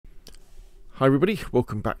Hi everybody,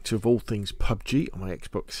 welcome back to Of All Things PUBG on my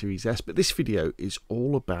Xbox Series S, but this video is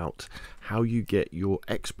all about how you get your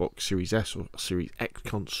Xbox Series S or Series X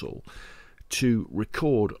console to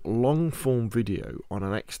record long form video on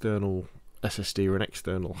an external SSD or an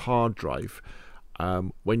external hard drive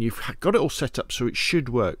when you've got it all set up so it should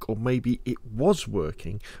work, or maybe it was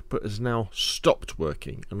working but has now stopped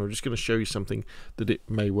working, and I'm just going to show you something that it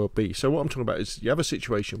may well be. So what I'm talking about is you have a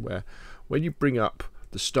situation where when you bring up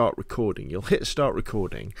the start recording, you'll hit start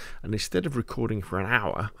recording, and instead of recording for an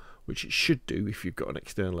hour, which it should do if you've got an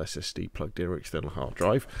external SSD plugged in or external hard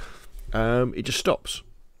drive, it just stops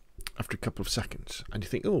after a couple of seconds, and you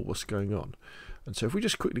think, oh, what's going on? And so if we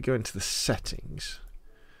just quickly go into the settings,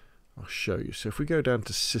 I'll show you. So if we go down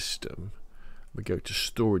to system, we go to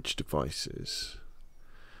storage devices,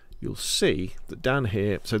 you'll see that down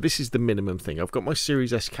here, so this is the minimum thing. I've got my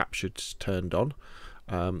Series S captured turned on.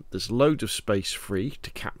 There's loads of space free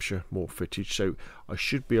to capture more footage, so I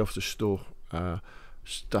should be able to store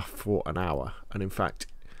stuff for an hour. And in fact,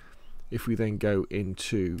 if we then go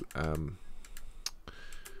into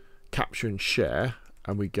capture and share,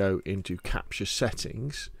 and we go into capture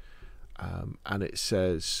settings, and it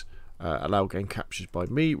says allow game captures by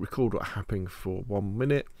me, record what happened for 1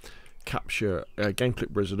 minute, capture game clip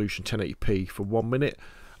resolution 1080p for 1 minute,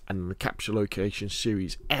 and the capture location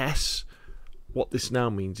Series S. What this now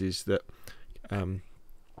means is that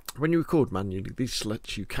when you record manually, this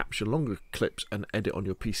lets you capture longer clips and edit on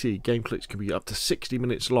your PC. Game clips can be up to 60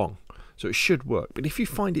 minutes long, so it should work. But if you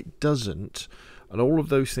find it doesn't, and all of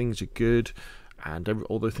those things are good, and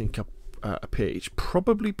all those things appear, it's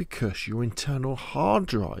probably because your internal hard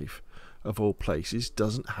drive, of all places,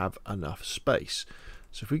 doesn't have enough space.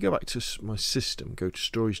 So if we go back to my system, go to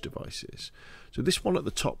storage devices, so this one at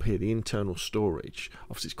the top here, the internal storage,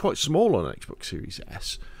 obviously it's quite small on an Xbox Series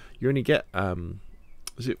S. You only get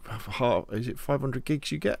is it 500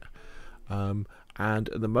 gigs you get, and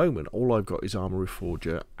at the moment all I've got is Arma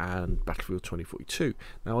Reforger and Battlefield 2042.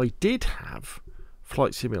 Now I did have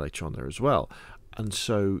Flight Simulator on there as well, and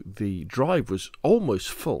so the drive was almost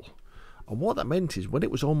full, and what that meant is when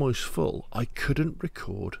it was almost full, I couldn't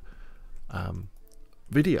record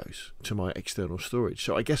videos to my external storage.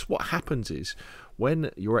 So I guess what happens is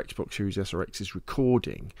when your Xbox Series S or X is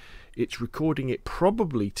recording, it's recording it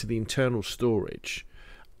probably to the internal storage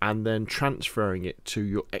and then transferring it to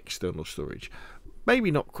your external storage.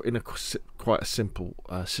 Maybe not in quite a simple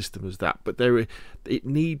system as that, but it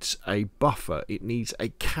needs a buffer, it needs a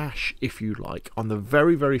cache, if you like, on the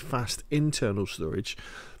very, very fast internal storage,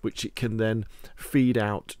 which it can then feed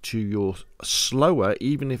out to your slower,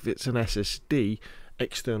 even if it's an SSD,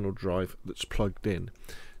 external drive that's plugged in.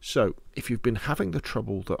 So if you've been having the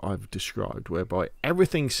trouble that I've described, whereby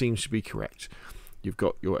everything seems to be correct, you've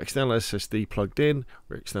got your external SSD plugged in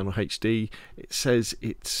or external HD, it says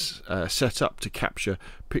it's set up to capture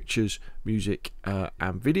pictures, music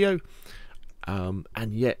and video,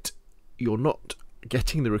 and yet you're not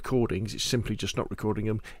getting the recordings, it's simply just not recording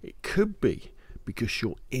them, it could be because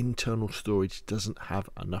your internal storage doesn't have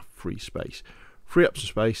enough free space. Free up some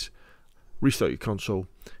space, restart your console,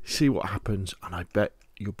 see what happens, and I bet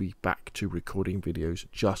you'll be back to recording videos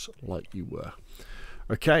just like you were.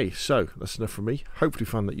 Okay, so that's enough from me. Hopefully you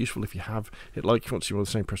found that useful. If you have, hit like. If you want to see more of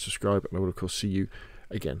the same, press subscribe, and I will of course see you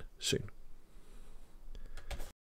again soon.